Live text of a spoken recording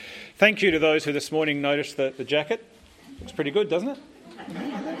Thank you to those who this morning noticed the jacket. Looks pretty good, doesn't it?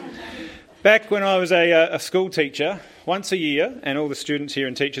 Back when I was a school teacher, once a year, and all the students here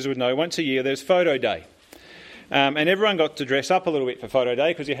and teachers would know, once a year there's photo day. And everyone got to dress up a little bit for photo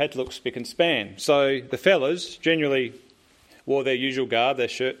day because you had to look spick and span. So the fellas generally wore their usual garb, their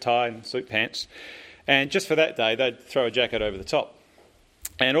shirt, tie and suit pants. And just for that day, they'd throw a jacket over the top.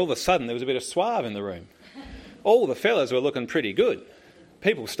 And all of a sudden, there was a bit of suave in the room. All the fellas were looking pretty good.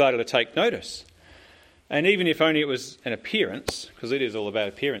 People started to take notice. And even if only it was an appearance, because it is all about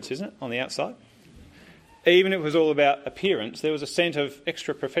appearance, isn't it, on the outside? Even if it was all about appearance, there was a scent of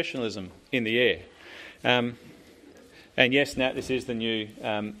extra professionalism in the air. And yes, Nat, this is the new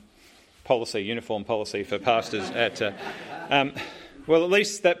uniform policy for pastors at... well, at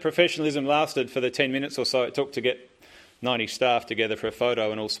least that professionalism lasted for the 10 minutes or so it took to get 90 staff together for a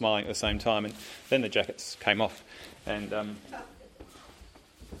photo and all smiling at the same time, and then the jackets came off. And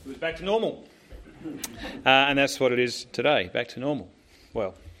it was back to normal. And that's what it is today, back to normal.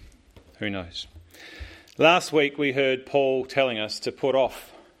 Well, who knows? Last week we heard Paul telling us to put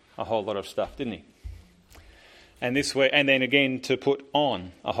off a whole lot of stuff, didn't he? And this way, and then again to put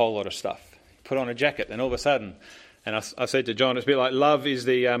on a whole lot of stuff. Put on a jacket, and all of a sudden, and I said to John, it's a bit like love is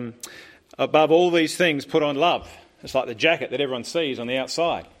the, above all these things, put on love. It's like the jacket that everyone sees on the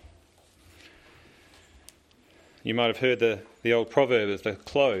outside. You might have heard the old proverb of the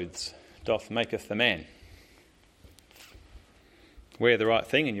clothes doth maketh the man. Wear the right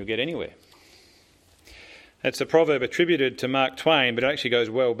thing and you'll get anywhere. It's a proverb attributed to Mark Twain, but it actually goes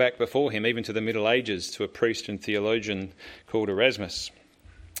well back before him, even to the Middle Ages, to a priest and theologian called Erasmus.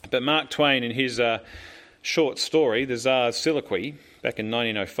 But Mark Twain, in his short story, The Tsar's Soliloquy, back in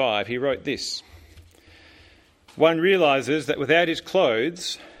 1905, he wrote this: "One realises that without his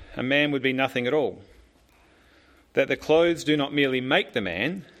clothes, a man would be nothing at all. That the clothes do not merely make the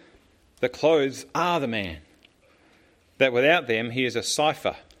man, the clothes are the man. That without them he is a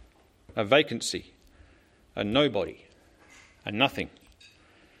cipher, a vacancy, a nobody, a nothing.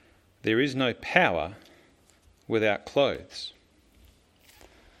 There is no power without clothes."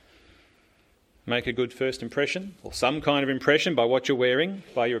 Make a good first impression, or some kind of impression, by what you're wearing,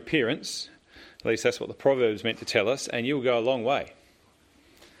 by your appearance. At least that's what the proverb's meant to tell us, and you'll go a long way.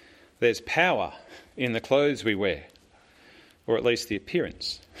 There's power in the clothes we wear, or at least the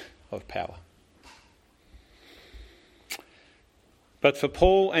appearance of power. But for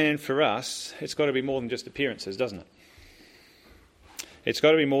Paul and for us, it's got to be more than just appearances, doesn't it? It's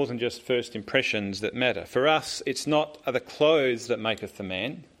got to be more than just first impressions that matter. For us, it's not the clothes that maketh the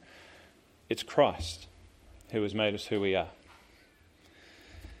man, it's Christ who has made us who we are.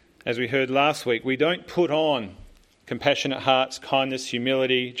 As we heard last week, we don't put on compassionate hearts, kindness,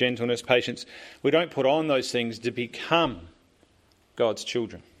 humility, gentleness, patience. We don't put on those things to become God's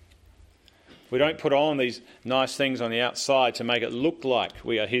children. We don't put on these nice things on the outside to make it look like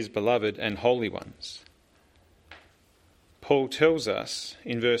we are his beloved and holy ones. Paul tells us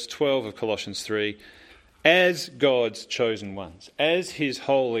in verse 12 of Colossians 3, as God's chosen ones, as his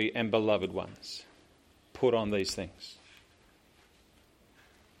holy and beloved ones, put on these things.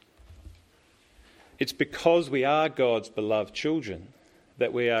 It's because we are God's beloved children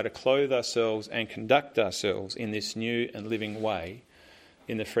that we are to clothe ourselves and conduct ourselves in this new and living way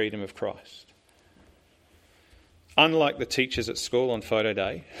in the freedom of Christ. Unlike the teachers at school on photo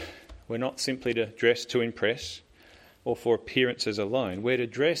day, we're not simply to dress to impress or for appearances alone. We're to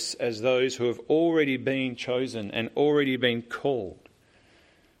dress as those who have already been chosen and already been called.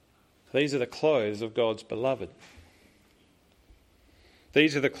 These are the clothes of God's beloved.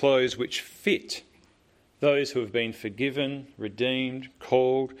 These are the clothes which fit those who have been forgiven, redeemed,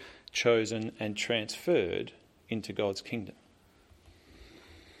 called, chosen and transferred into God's kingdom.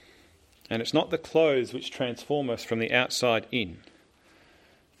 And it's not the clothes which transform us from the outside in.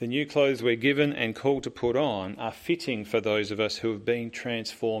 The new clothes we're given and called to put on are fitting for those of us who have been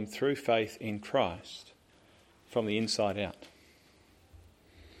transformed through faith in Christ from the inside out.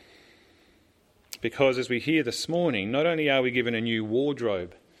 Because as we hear this morning, not only are we given a new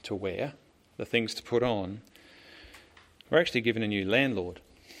wardrobe to wear, the things to put on, we're actually given a new landlord.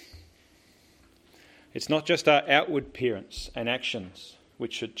 It's not just our outward appearance and actions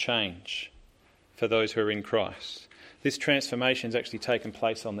which should change for those who are in Christ. This transformation has actually taken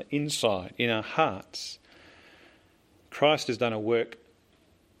place on the inside, in our hearts. Christ has done a work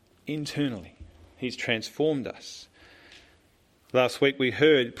internally. He's transformed us. Last week we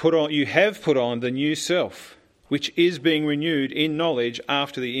heard, you have put on the new self, which is being renewed in knowledge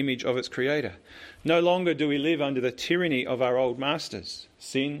after the image of its creator. No longer do we live under the tyranny of our old masters,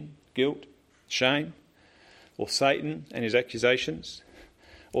 sin, guilt, shame, or Satan and his accusations.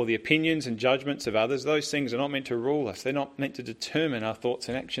 or the opinions and judgments of others, those things are not meant to rule us. They're not meant to determine our thoughts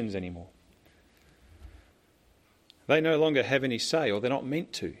and actions anymore. They no longer have any say, or they're not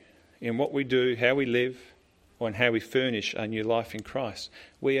meant to, in what we do, how we live, or in how we furnish our new life in Christ.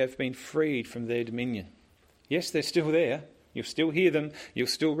 We have been freed from their dominion. Yes, they're still there. You'll still hear them. You'll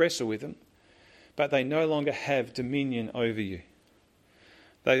still wrestle with them. But they no longer have dominion over you.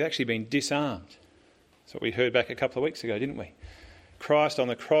 They've actually been disarmed. That's what we heard back a couple of weeks ago, didn't we? Christ on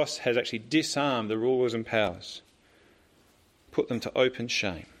the cross has actually disarmed the rulers and powers, put them to open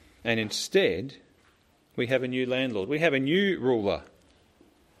shame. And instead, we have a new landlord. We have a new ruler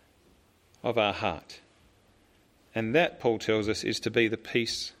of our heart. And that, Paul tells us, is to be the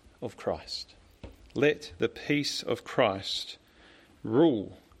peace of Christ. Let the peace of Christ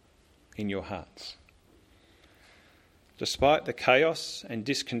rule in your hearts. Despite the chaos and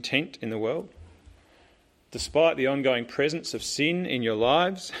discontent in the world, despite the ongoing presence of sin in your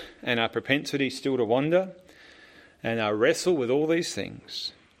lives and our propensity still to wander and our wrestle with all these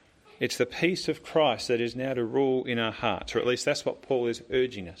things, it's the peace of Christ that is now to rule in our hearts, or at least that's what Paul is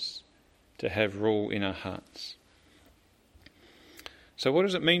urging us to have rule in our hearts. So what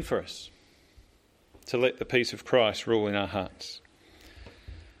does it mean for us to let the peace of Christ rule in our hearts?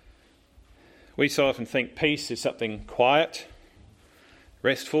 We so often think peace is something quiet,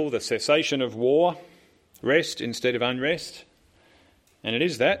 restful, the cessation of war, rest instead of unrest. And it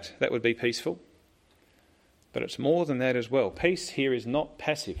is that. That would be peaceful. But it's more than that as well. Peace here is not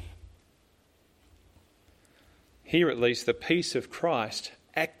passive. Here at least, the peace of Christ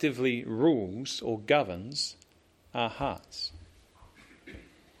actively rules or governs our hearts.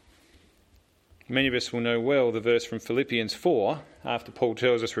 Many of us will know well the verse from Philippians 4, after Paul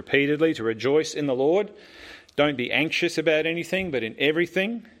tells us repeatedly to rejoice in the Lord. Don't be anxious about anything, but in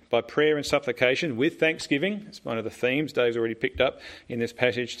everything, by prayer and supplication, with thanksgiving. It's one of the themes Dave's already picked up in this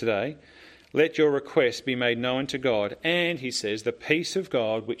passage today. Let your requests be made known to God. And, he says, the peace of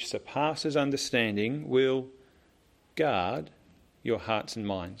God, which surpasses understanding, will guard your hearts and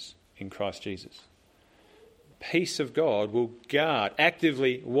minds in Christ Jesus. Peace of God will guard,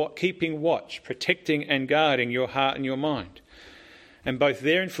 actively keeping watch, protecting and guarding your heart and your mind. And both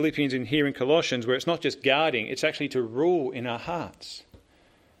there in Philippians and here in Colossians, where it's not just guarding, it's actually to rule in our hearts.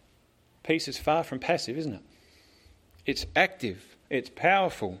 Peace is far from passive, isn't it? It's active, it's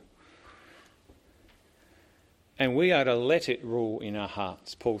powerful. And we are to let it rule in our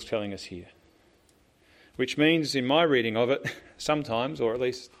hearts, Paul's telling us here. Which means, in my reading of it, sometimes, or at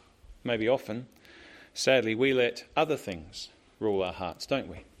least maybe often, sadly, we let other things rule our hearts, don't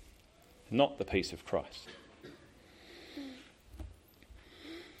we? Not the peace of Christ.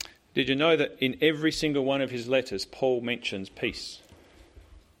 Did you know that in every single one of his letters, Paul mentions peace?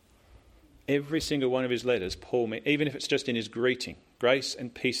 Every single one of his letters, Paul, even if it's just in his greeting, grace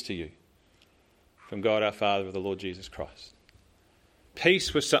and peace to you from God our Father of the Lord Jesus Christ.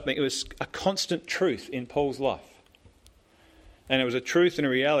 Peace was something, it was a constant truth in Paul's life. And it was a truth and a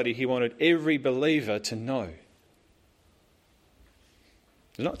reality he wanted every believer to know.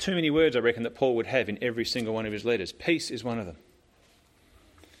 There's not too many words, I reckon, that Paul would have in every single one of his letters. Peace is one of them.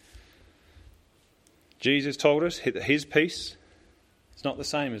 Jesus told us that his peace is not the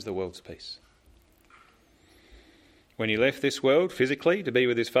same as the world's peace. When he left this world physically to be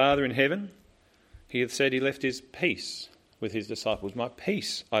with his Father in heaven, he had said he left his peace with his disciples. My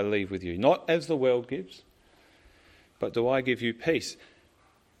peace I leave with you, not as the world gives, but do I give you peace?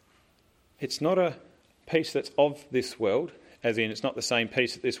 It's not a peace that's of this world, as in it's not the same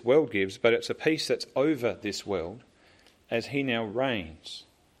peace that this world gives, but it's a peace that's over this world as he now reigns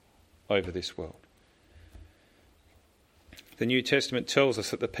over this world. The New Testament tells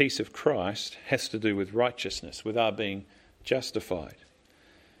us that the peace of Christ has to do with righteousness, with our being justified.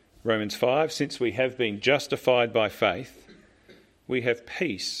 Romans 5, since we have been justified by faith, we have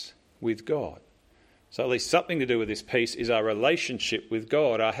peace with God. So at least something to do with this peace is our relationship with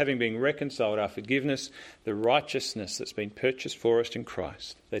God, our having been reconciled, our forgiveness, the righteousness that's been purchased for us in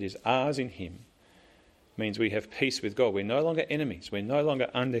Christ, that is ours in him, means we have peace with God. We're no longer enemies. We're no longer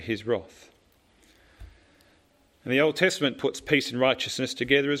under his wrath. And the Old Testament puts peace and righteousness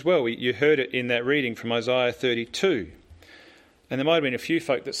together as well. You heard it in that reading from Isaiah 32. And there might have been a few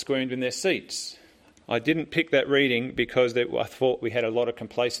folk that squirmed in their seats. I didn't pick that reading because I thought we had a lot of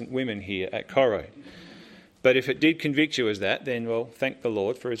complacent women here at Coro. But if it did convict you as that, then, well, thank the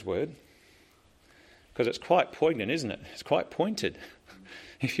Lord for his word. Because it's quite poignant, isn't it? It's quite pointed.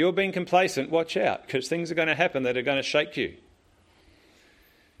 If you're being complacent, watch out, because things are going to happen that are going to shake you.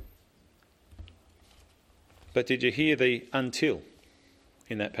 But did you hear the until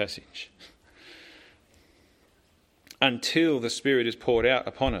in that passage? until the Spirit is poured out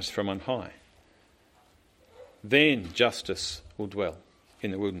upon us from on high. Then justice will dwell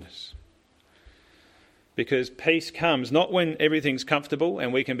in the wilderness. Because peace comes not when everything's comfortable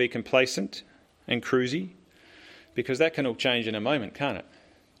and we can be complacent and cruisy, because that can all change in a moment, can't it?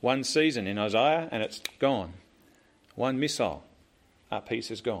 One season in Isaiah and it's gone. One missile, our peace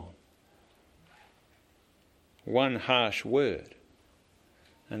is gone. One harsh word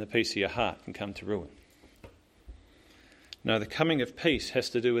and the peace of your heart can come to ruin. No, the coming of peace has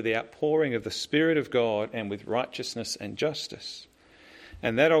to do with the outpouring of the Spirit of God and with righteousness and justice.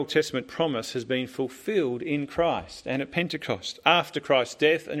 And that Old Testament promise has been fulfilled in Christ and at Pentecost, after Christ's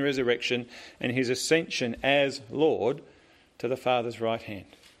death and resurrection and his ascension as Lord to the Father's right hand.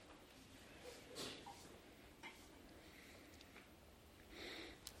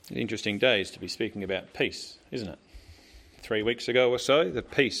 Interesting days to be speaking about peace, isn't it? 3 weeks ago or so, the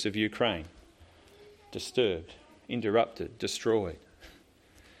peace of Ukraine. Disturbed, interrupted, destroyed.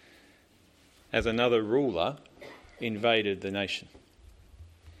 As another ruler invaded the nation.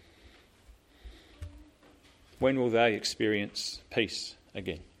 When will they experience peace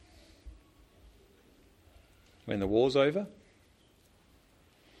again? When the war's over?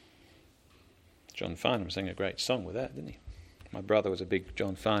 John Farnham sang a great song with that, didn't he? My brother was a big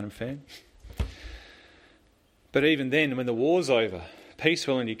John Farnham fan. But even then, when the war's over, peace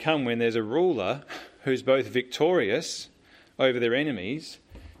will only come when there's a ruler who's both victorious over their enemies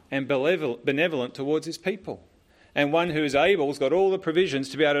and benevolent towards his people. And one who is able, has got all the provisions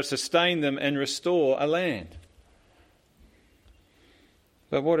to be able to sustain them and restore a land.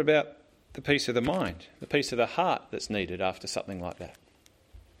 But what about the peace of the mind, the peace of the heart that's needed after something like that?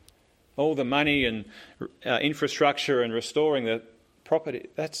 All the money and infrastructure and restoring the property,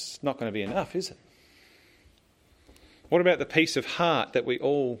 that's not going to be enough, is it? What about the peace of heart that we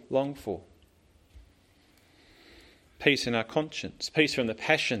all long for? Peace in our conscience, peace from the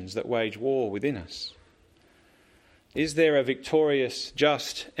passions that wage war within us. Is there a victorious,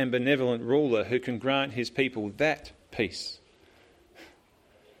 just and benevolent ruler who can grant his people that peace?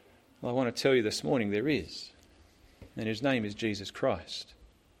 Well, I want to tell you this morning there is, and his name is Jesus Christ.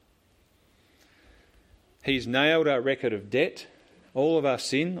 He's nailed our record of debt, all of our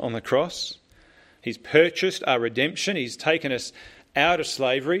sin on the cross. He's purchased our redemption. He's taken us out of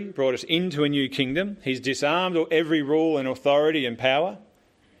slavery, brought us into a new kingdom. He's disarmed every rule and authority and power,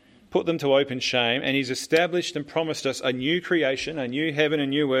 put them to open shame, and he's established and promised us a new creation, a new heaven and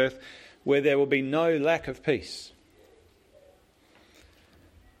new earth, where there will be no lack of peace.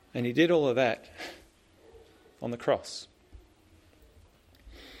 And he did all of that on the cross.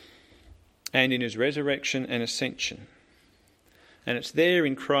 And in his resurrection and ascension. And it's there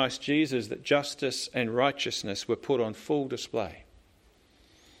in Christ Jesus that justice and righteousness were put on full display.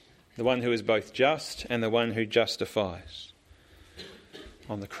 The one who is both just and the one who justifies.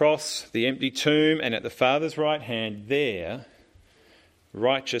 On the cross, the empty tomb, and at the Father's right hand, there,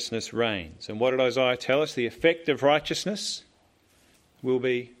 righteousness reigns. And what did Isaiah tell us? The effect of righteousness will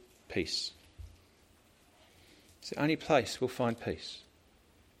be peace. It's the only place we'll find peace.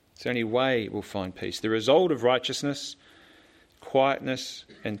 It's the only way we'll find peace. The result of righteousness, quietness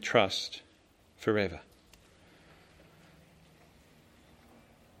and trust forever.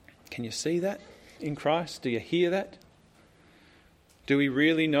 Can you see that in Christ? Do you hear that? Do we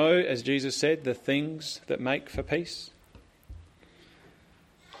really know, as Jesus said, the things that make for peace?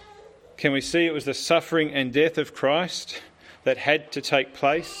 Can we see it was the suffering and death of Christ that had to take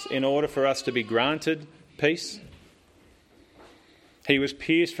place in order for us to be granted peace? He was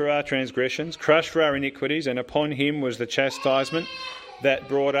pierced for our transgressions, crushed for our iniquities, and upon him was the chastisement that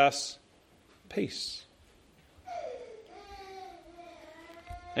brought us peace.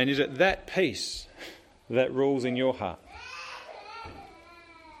 And is it that peace that rules in your heart?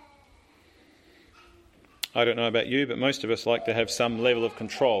 I don't know about you, but most of us like to have some level of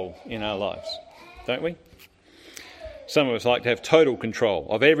control in our lives, don't we? Some of us like to have total control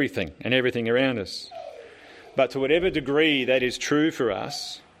of everything and everything around us. But to whatever degree that is true for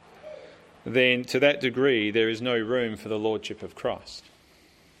us, then to that degree there is no room for the Lordship of Christ.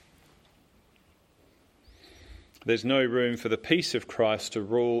 There's no room for the peace of Christ to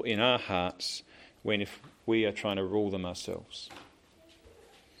rule in our hearts if we are trying to rule them ourselves.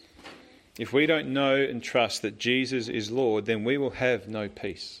 If we don't know and trust that Jesus is Lord, then we will have no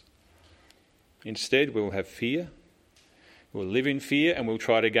peace. Instead, we will have fear. We'll live in fear and we'll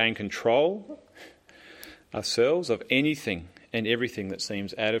try to gain control ourselves of anything and everything that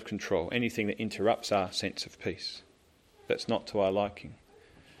seems out of control, anything that interrupts our sense of peace. That's not to our liking.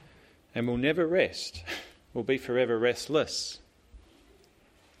 And we'll never rest. We'll be forever restless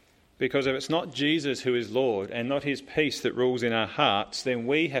Because if it's not Jesus who is Lord and not his peace that rules in our hearts, then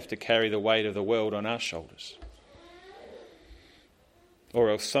we have to carry the weight of the world on our shoulders. Or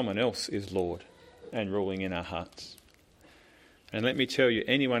else someone else is Lord and ruling in our hearts. And let me tell you,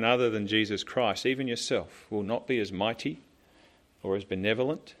 anyone other than Jesus Christ, even yourself, will not be as mighty or as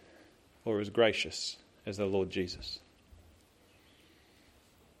benevolent or as gracious as the Lord Jesus.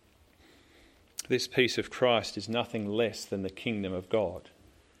 This peace of Christ is nothing less than the kingdom of God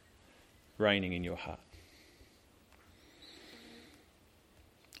reigning in your heart.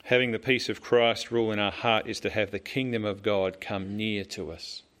 Having the peace of Christ rule in our heart is to have the kingdom of God come near to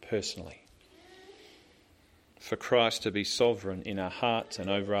us personally. For Christ to be sovereign in our hearts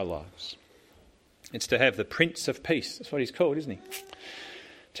and over our lives. It's to have the Prince of Peace. That's what he's called, isn't he?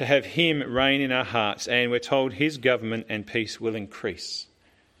 To have him reign in our hearts, and we're told his government and peace will increase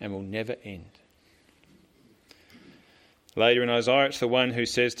and will never end. Later in Isaiah, it's the one who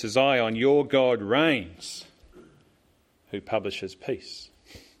says to Zion, your God reigns, who publishes peace.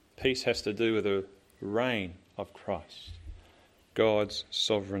 Peace has to do with the reign of Christ, God's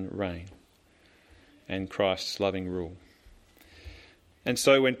sovereign reign, and Christ's loving rule. And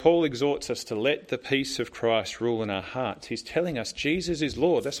so when Paul exhorts us to let the peace of Christ rule in our hearts, he's telling us Jesus is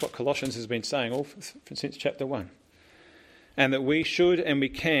Lord. That's what Colossians has been saying all since chapter 1. And that we should and we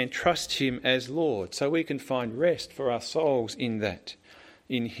can trust him as Lord, so we can find rest for our souls in that,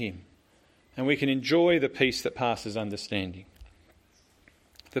 in him. And we can enjoy the peace that passes understanding.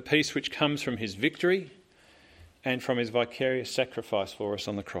 The peace which comes from his victory and from his vicarious sacrifice for us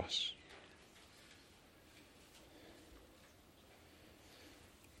on the cross.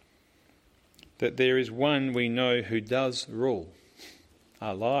 That there is one we know who does rule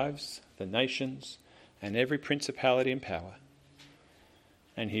our lives, the nations, and every principality and power.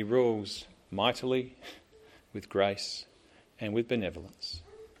 And he rules mightily, with grace, and with benevolence.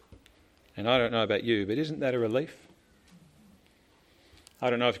 And I don't know about you, but isn't that a relief? I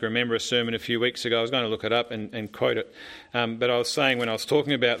don't know if you can remember a sermon a few weeks ago. I was going to look it up and quote it. But I was saying when I was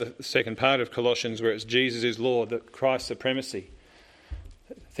talking about the second part of Colossians, where it's Jesus is Lord, that Christ's supremacy.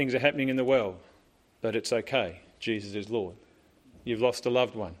 Things are happening in the world, but it's okay. Jesus is Lord. You've lost a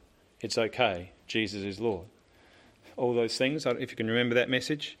loved one. It's okay. Jesus is Lord. All those things, if you can remember that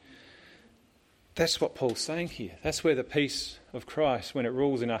message. That's what Paul's saying here. That's where the peace of Christ, when it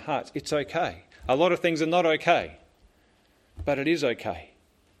rules in our hearts, it's okay. A lot of things are not okay, but it is okay.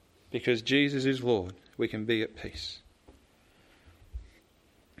 Because Jesus is Lord, we can be at peace.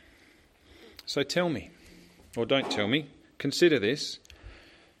 So tell me, or don't tell me, consider this.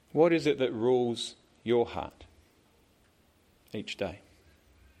 What is it that rules your heart each day?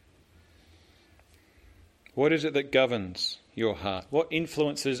 What is it that governs your heart? What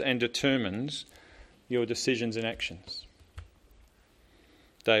influences and determines your decisions and actions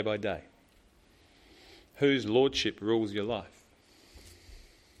day by day? Whose lordship rules your life?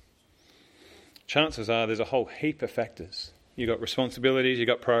 Chances are there's a whole heap of factors. You've got responsibilities, you've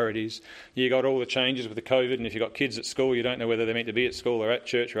got priorities, you've got all the changes with the COVID, and if you've got kids at school, you don't know whether they're meant to be at school or at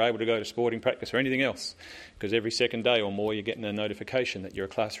church or able to go to sporting practice or anything else, because every second day or more you're getting a notification that you're a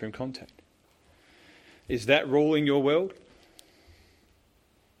classroom contact. Is that ruling your world?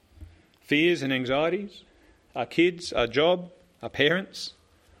 Fears and anxieties? Our kids, our job, our parents?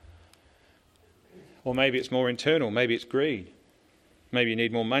 Or maybe it's more internal, maybe it's greed. Maybe you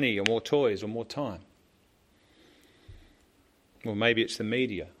need more money or more toys or more time. Or maybe it's the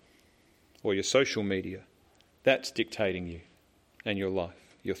media or your social media. That's dictating you and your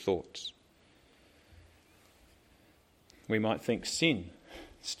life, your thoughts. We might think sin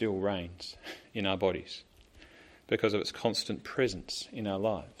still reigns in our bodies because of its constant presence in our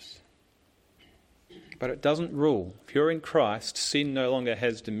lives. But it doesn't rule. If you're in Christ, sin no longer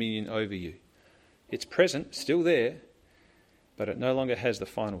has dominion over you. It's present, still there, but it no longer has the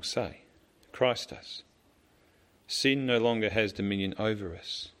final say. Christ does. Sin no longer has dominion over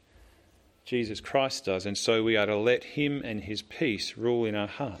us. Jesus Christ does, and so we are to let him and his peace rule in our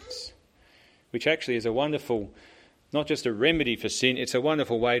hearts, which actually is a wonderful, not just a remedy for sin, it's a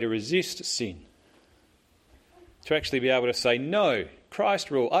wonderful way to resist sin. To actually be able to say, no, Christ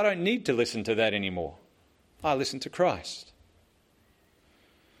rule, I don't need to listen to that anymore. I listen to Christ.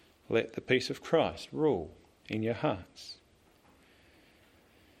 Let the peace of Christ rule in your hearts.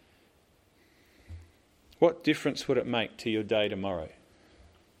 What difference would it make to your day tomorrow?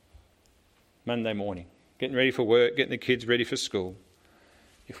 Monday morning, getting ready for work, getting the kids ready for school.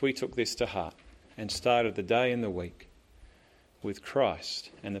 If we took this to heart and started the day and the week with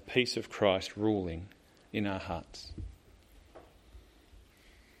Christ and the peace of Christ ruling in our hearts.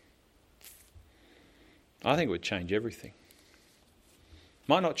 I think it would change everything.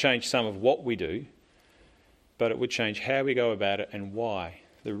 Might not change some of what we do, but it would change how we go about it and why,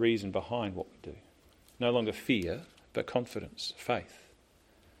 the reason behind what we do. No longer fear, but confidence, faith.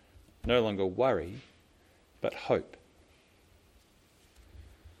 No longer worry, but hope.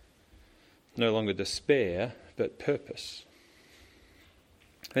 No longer despair, but purpose.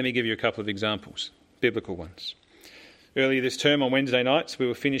 Let me give you a couple of examples, biblical ones. Earlier this term on Wednesday nights, we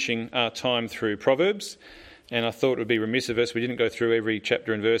were finishing our time through Proverbs, and I thought it would be remiss of us. We didn't go through every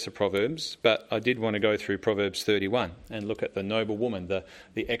chapter and verse of Proverbs, but I did want to go through Proverbs 31 and look at the noble woman, the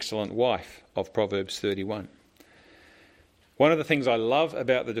excellent wife of Proverbs 31. One of the things I love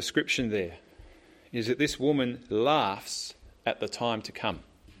about the description there is that this woman laughs at the time to come.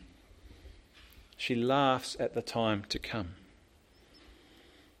 She laughs at the time to come.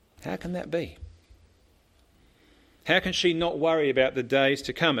 How can that be? How can she not worry about the days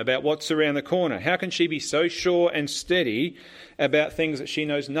to come, about what's around the corner? How can she be so sure and steady about things that she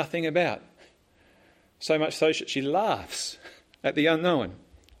knows nothing about? So much so that she laughs at the unknown.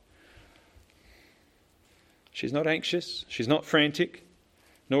 She's not anxious, she's not frantic,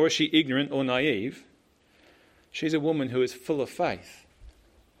 nor is she ignorant or naive. She's a woman who is full of faith.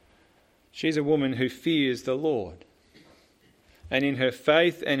 She's a woman who fears the Lord. And in her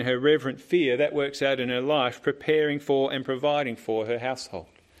faith and her reverent fear, that works out in her life, preparing for and providing for her household.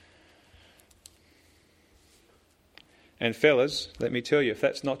 And fellas, let me tell you, if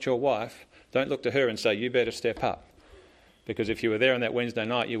that's not your wife, don't look to her and say, you better step up. Because if you were there on that Wednesday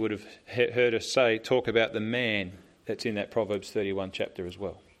night, you would have heard us talk about the man that's in that Proverbs 31 chapter as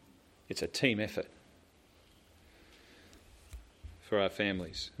well. It's a team effort for our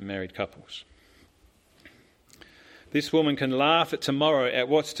families, married couples. This woman can laugh at tomorrow, at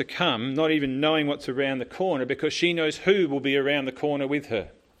what's to come, not even knowing what's around the corner, because she knows who will be around the corner with her,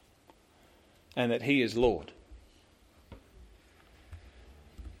 and that he is Lord.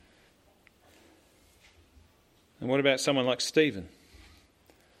 And what about someone like Stephen?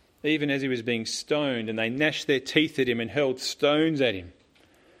 Even as he was being stoned and they gnashed their teeth at him and hurled stones at him,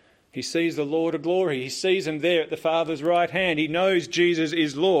 he sees the Lord of glory. He sees him there at the Father's right hand. He knows Jesus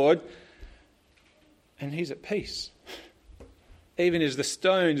is Lord, and he's at peace, even as the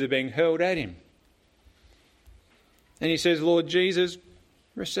stones are being hurled at him. And he says, Lord Jesus,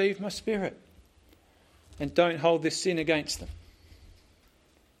 receive my spirit, and don't hold this sin against them.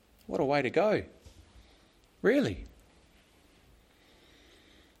 What a way to go. Really.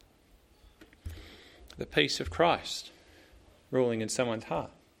 The peace of Christ ruling in someone's heart.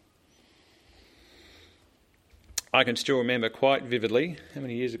 I can still remember quite vividly, how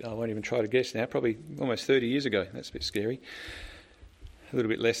many years ago, I won't even try to guess now, probably almost 30 years ago. That's a bit scary. A little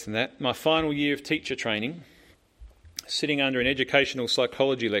bit less than that. My final year of teacher training, sitting under an educational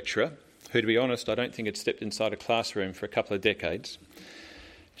psychology lecturer, who, to be honest, I don't think had stepped inside a classroom for a couple of decades.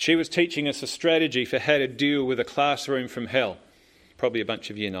 She was teaching us a strategy for how to deal with a classroom from hell, probably a bunch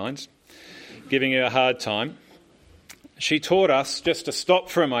of year nines, giving her a hard time. She taught us just to stop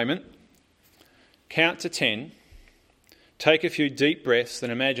for a moment, count to 10, take a few deep breaths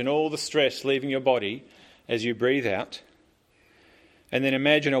and imagine all the stress leaving your body as you breathe out, and then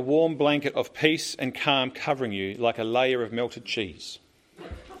imagine a warm blanket of peace and calm covering you like a layer of melted cheese.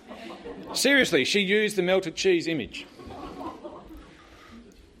 Seriously, she used the melted cheese image.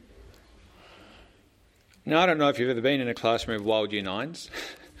 Now, I don't know if you've ever been in a classroom of wild year nines.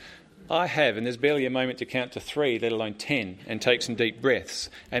 I have, and there's barely a moment to count to 3, let alone 10, and take some deep breaths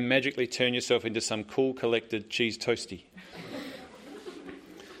and magically turn yourself into some cool, collected cheese toasty.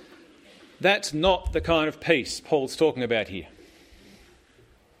 That's not the kind of peace Paul's talking about here.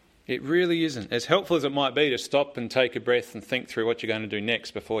 It really isn't. As helpful as it might be to stop and take a breath and think through what you're going to do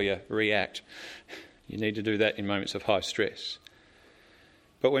next before you react, you need to do that in moments of high stress.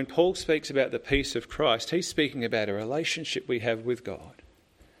 But when Paul speaks about the peace of Christ, he's speaking about a relationship we have with God.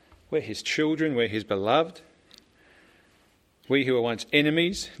 We're his children, we're his beloved. We who were once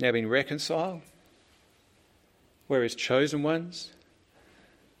enemies, now been reconciled. We're his chosen ones.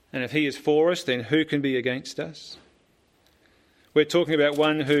 And if he is for us, then who can be against us? We're talking about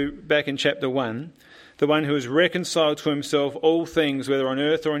one who, back in chapter 1, the one who has reconciled to himself all things, whether on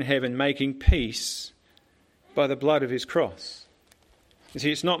earth or in heaven, making peace by the blood of his cross. You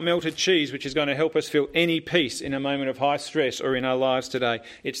see, it's not melted cheese which is going to help us feel any peace in a moment of high stress or in our lives today.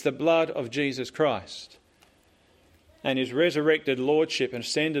 It's the blood of Jesus Christ and his resurrected lordship and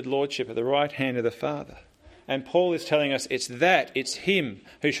ascended lordship at the right hand of the Father. And Paul is telling us it's him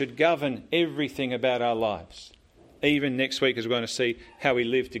who should govern everything about our lives. Even next week, as we're going to see how we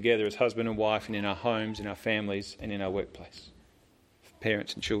live together as husband and wife and in our homes, in our families and in our workplace.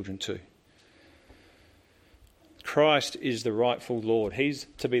 Parents and children too. Christ is the rightful Lord. He's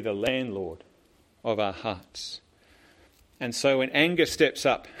to be the landlord of our hearts. And so when anger steps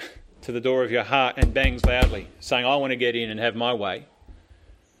up to the door of your heart and bangs loudly, saying, I want to get in and have my way,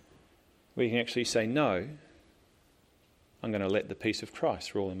 we can actually say, no, I'm going to let the peace of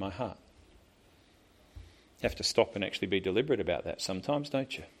Christ rule in my heart. You have to stop and actually be deliberate about that sometimes,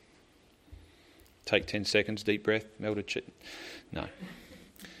 don't you? Take 10 seconds, deep breath, melted chicken. No.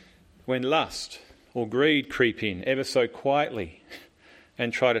 When lust or greed creep in ever so quietly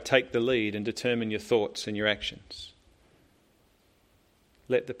and try to take the lead and determine your thoughts and your actions,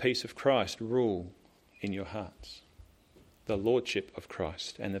 let the peace of Christ rule in your hearts. The lordship of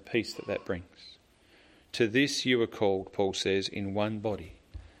Christ and the peace that brings. To this you were called, Paul says, in one body.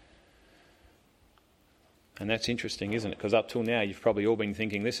 And that's interesting, isn't it? Because up till now you've probably all been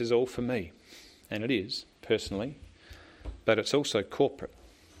thinking, this is all for me. And it is, personally. But it's also corporate.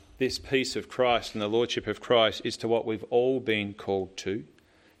 This peace of Christ and the lordship of Christ is to what we've all been called to,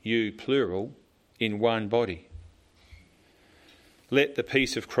 you plural, in one body. Let the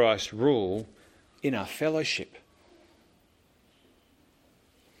peace of Christ rule in our fellowship,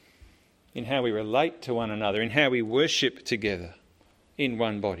 in how we relate to one another, in how we worship together in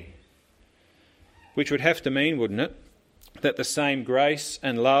one body. Which would have to mean, wouldn't it, that the same grace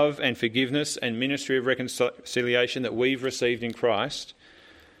and love and forgiveness and ministry of reconciliation that we've received in Christ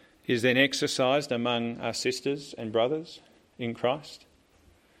is then exercised among our sisters and brothers in Christ.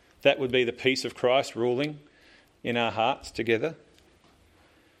 That would be the peace of Christ ruling in our hearts together.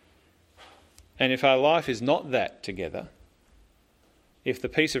 And if our life is not that together, if the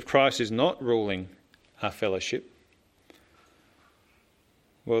peace of Christ is not ruling our fellowship,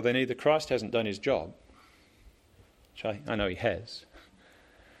 well, then either Christ hasn't done his job, which I know he has,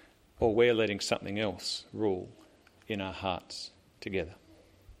 or we're letting something else rule in our hearts together.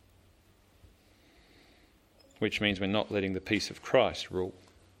 Which means we're not letting the peace of Christ rule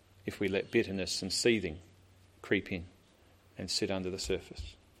if we let bitterness and seething creep in and sit under the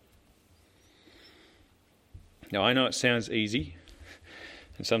surface. Now, I know it sounds easy,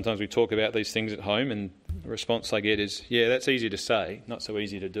 and sometimes we talk about these things at home and the response I get is, yeah, that's easy to say, not so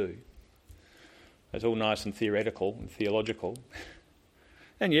easy to do. It's all nice and theoretical and theological.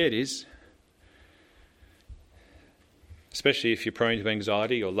 And yeah, it is. Especially if you're prone to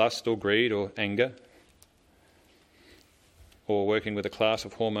anxiety or lust or greed or anger, or working with a class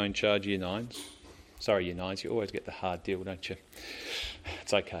of hormone-charged year 9s. Sorry, year 9s, you always get the hard deal, don't you?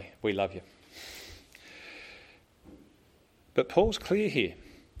 It's okay, we love you. But Paul's clear here.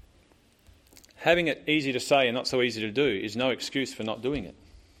 Having it easy to say and not so easy to do is no excuse for not doing it.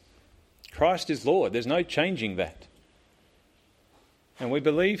 Christ is Lord. There's no changing that. And we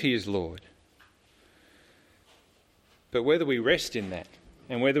believe he is Lord. But whether we rest in that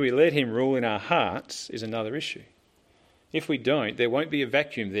and whether we let him rule in our hearts is another issue. If we don't, there won't be a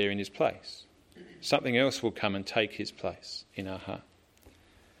vacuum there in his place. Something else will come and take his place in our heart.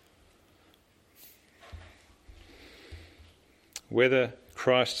 Whether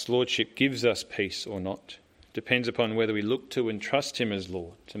Christ's lordship gives us peace or not depends upon whether we look to and trust him as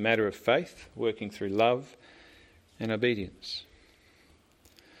Lord. It's a matter of faith, working through love and obedience.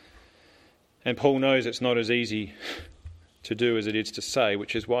 And Paul knows it's not as easy to do as it is to say,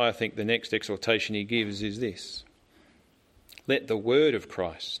 which is why I think the next exhortation he gives is this. Let the word of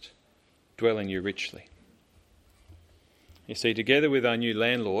Christ dwell in you richly. You see, together with our new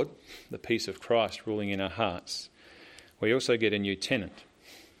landlord, the peace of Christ ruling in our hearts, we also get a new tenant.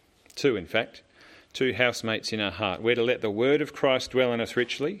 Two, in fact. Two housemates in our heart. We're to let the word of Christ dwell in us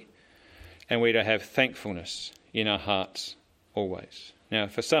richly, and we're to have thankfulness in our hearts always. Now,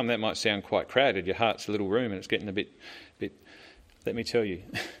 for some, that might sound quite crowded. Your heart's a little room and it's getting a bit... Let me tell you,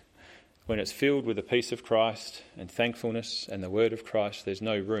 when it's filled with the peace of Christ and thankfulness and the word of Christ, there's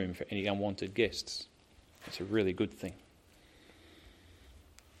no room for any unwanted guests. It's a really good thing.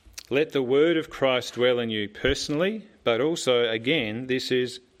 Let the word of Christ dwell in you personally, but also, again, this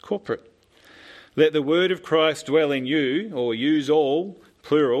is corporate. Let the word of Christ dwell in you, or use all,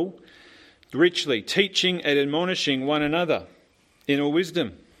 plural, richly, teaching and admonishing one another in all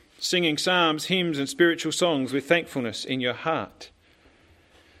wisdom, singing psalms, hymns and spiritual songs with thankfulness in your heart.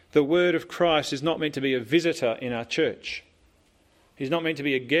 The word of Christ is not meant to be a visitor in our church. He's not meant to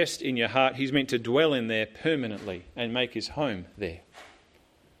be a guest in your heart. He's meant to dwell in there permanently and make his home there.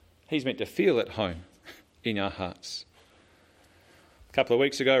 He's meant to feel at home in our hearts. A couple of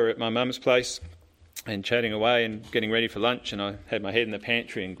weeks ago, we were at my mum's place and chatting away and getting ready for lunch, and I had my head in the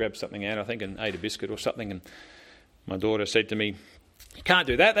pantry and grabbed something out, I think, and ate a biscuit or something, and my daughter said to me, "You can't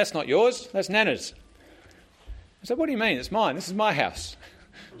do that, that's not yours, that's Nana's." I said, "What do you mean? It's mine, this is my house.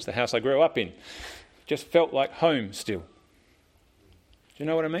 It's the house I grew up in." just felt like home still. Do you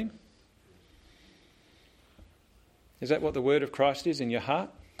know what I mean? Is that what the word of Christ is in your heart?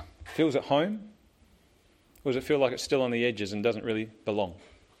 Feels at home? Or does it feel like it's still on the edges and doesn't really belong?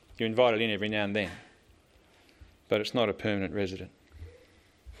 You're invited in every now and then, but it's not a permanent resident.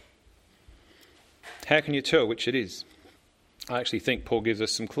 How can you tell which it is? I actually think Paul gives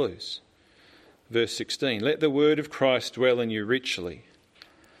us some clues. Verse 16, let the word of Christ dwell in you richly.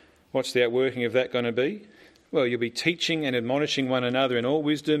 What's the outworking of that going to be? Well, you'll be teaching and admonishing one another in all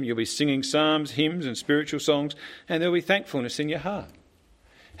wisdom. You'll be singing psalms, hymns and spiritual songs, and there'll be thankfulness in your heart.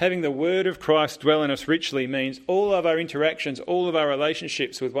 Having the word of Christ dwell in us richly means all of our interactions, all of our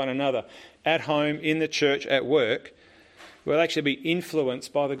relationships with one another, at home, in the church, at work, will actually be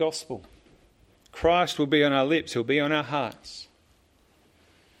influenced by the gospel. Christ will be on our lips, he'll be on our hearts.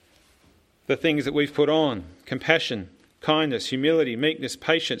 The things that we've put on, compassion, kindness, humility, meekness,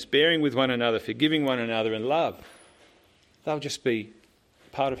 patience, bearing with one another, forgiving one another, and love, they'll just be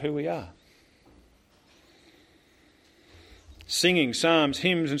part of who we are. Singing psalms,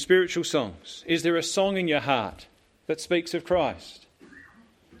 hymns and spiritual songs. Is there a song in your heart that speaks of Christ?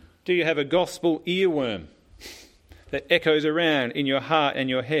 Do you have a gospel earworm that echoes around in your heart and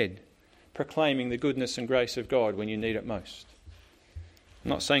your head, proclaiming the goodness and grace of God when you need it most? I'm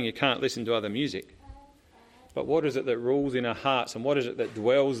not saying you can't listen to other music, but what is it that rules in our hearts, and what is it that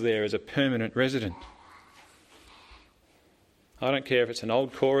dwells there as a permanent resident? I don't care if it's an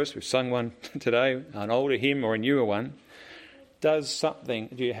old chorus, we've sung one today, an older hymn or a newer one. Do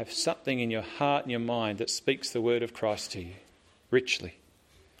you have something in your heart and your mind that speaks the word of Christ to you richly?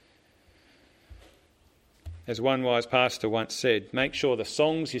 As one wise pastor once said, make sure the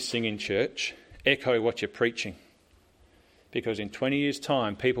songs you sing in church echo what you're preaching. Because in 20 years'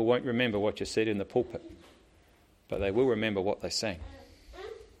 time, people won't remember what you said in the pulpit, but they will remember what they sang.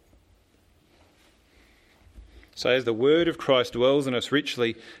 So as the word of Christ dwells in us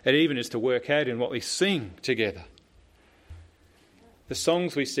richly, it even is to work out in what we sing together. The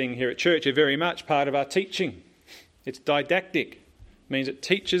songs we sing here at church are very much part of our teaching. It's didactic, it means it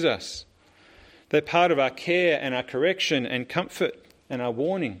teaches us. They're part of our care and our correction and comfort and our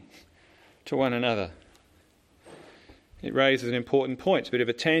warning to one another. It raises an important point. It's a bit of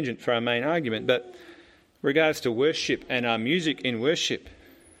a tangent for our main argument, but regards to worship and our music in worship,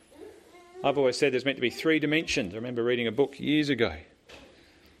 I've always said there's meant to be 3 dimensions. I remember reading a book years ago.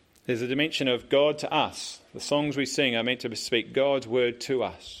 There's a dimension of God to us. The songs we sing are meant to speak God's word to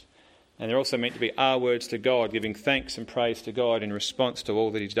us. And they're also meant to be our words to God, giving thanks and praise to God in response to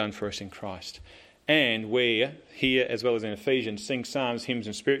all that he's done for us in Christ. And we, here as well as in Ephesians, sing psalms, hymns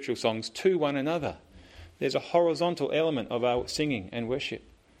and spiritual songs to one another. There's a horizontal element of our singing and worship.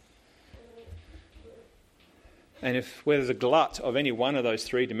 And if there's a glut of any one of those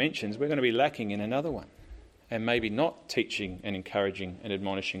 3 dimensions, we're going to be lacking in another one. And maybe not teaching and encouraging and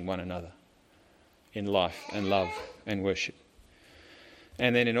admonishing one another in life and love and worship.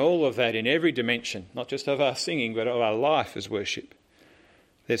 And then in all of that, in every dimension, not just of our singing, but of our life as worship,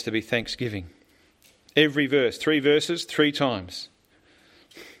 there's to be thanksgiving. Every verse, 3 verses, 3 times.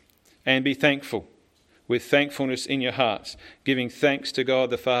 And be thankful, with thankfulness in your hearts, giving thanks to God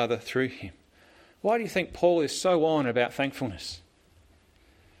the Father through him. Why do you think Paul is so on about thankfulness?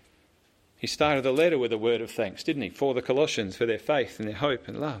 He started the letter with a word of thanks, didn't he? For the Colossians, for their faith and their hope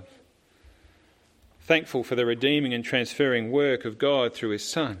and love. Thankful for the redeeming and transferring work of God through his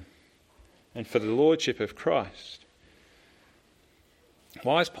Son, and for the lordship of Christ.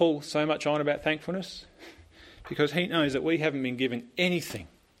 Why is Paul so much on about thankfulness? Because he knows that we haven't been given anything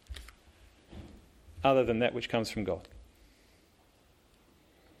other than that which comes from God.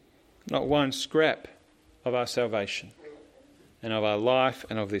 Not one scrap of our salvation and of our life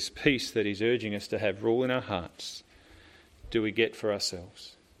and of this peace that he's urging us to have rule in our hearts do we get for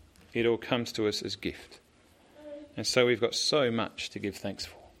ourselves. It all comes to us as gift. And so we've got so much to give thanks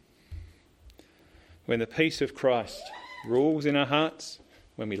for. When the peace of Christ rules in our hearts,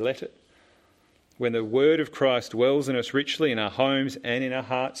 when we let it, when the word of Christ dwells in us richly in our homes and in our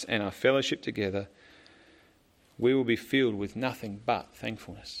hearts and our fellowship together, we will be filled with nothing but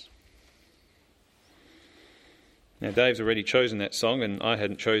thankfulness. Now, Dave's already chosen that song, and I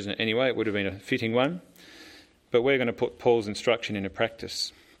hadn't chosen it anyway. It would have been a fitting one. But we're going to put Paul's instruction into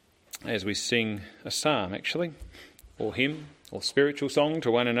practice as we sing a psalm, actually, or hymn, or spiritual song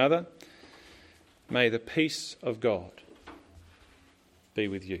to one another. May the peace of God be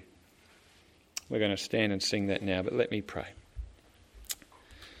with you. We're going to stand and sing that now, but let me pray.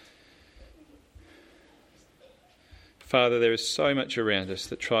 Father, there is so much around us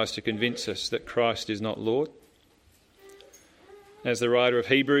that tries to convince us that Christ is not Lord. As the writer of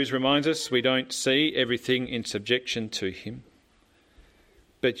Hebrews reminds us, we don't see everything in subjection to him.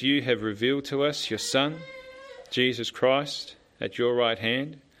 But you have revealed to us your Son, Jesus Christ, at your right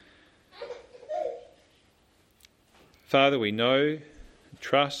hand. Father, we know and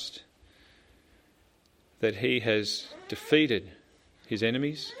trust that he has defeated his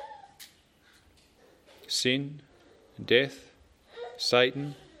enemies, sin, death,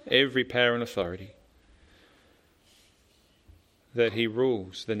 Satan, every power and authority, that he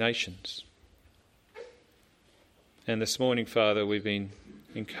rules the nations. And this morning, Father, we've been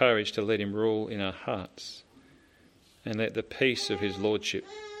encouraged to let him rule in our hearts and let the peace of his lordship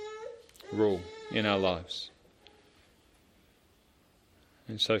rule in our lives.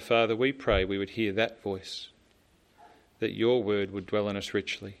 And so, Father, we pray we would hear that voice, that your word would dwell in us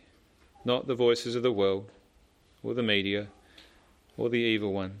richly, not the voices of the world or the media or the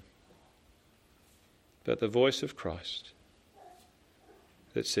evil one, but the voice of Christ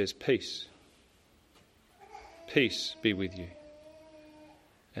that says, peace, peace be with you,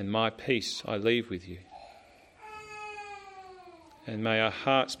 and my peace I leave with you. And may our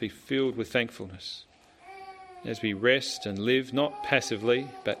hearts be filled with thankfulness as we rest and live not passively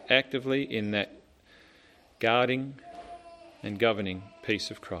but actively in that guarding and governing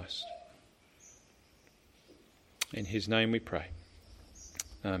peace of Christ. In his name we pray.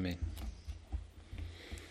 Amen.